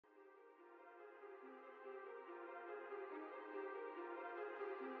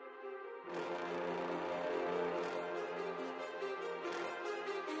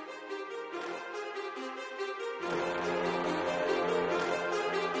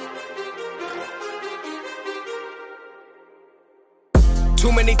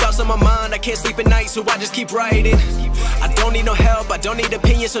Too many thoughts on my mind, I can't sleep at night, so I just keep writing. I don't need no help, I don't need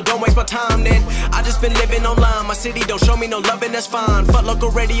opinions, so don't waste my time then. I just been living online, my city don't show me no love and that's fine. Fuck local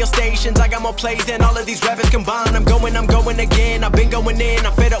radio stations, I got more plays than all of these rappers combined. I'm going again, I've been going in,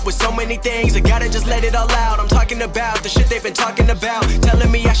 I'm fed up with so many things. I gotta just let it all out, I'm talking about the shit they've been talking about.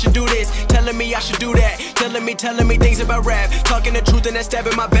 Telling me I should do this, telling me I should do that. Telling me things about rap. Talking the truth and that stab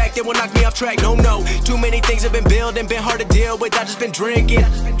in my back, they will knock me off track. No, too many things have been building, been hard to deal with, I just been drinking.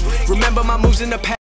 Remember my moves in the past.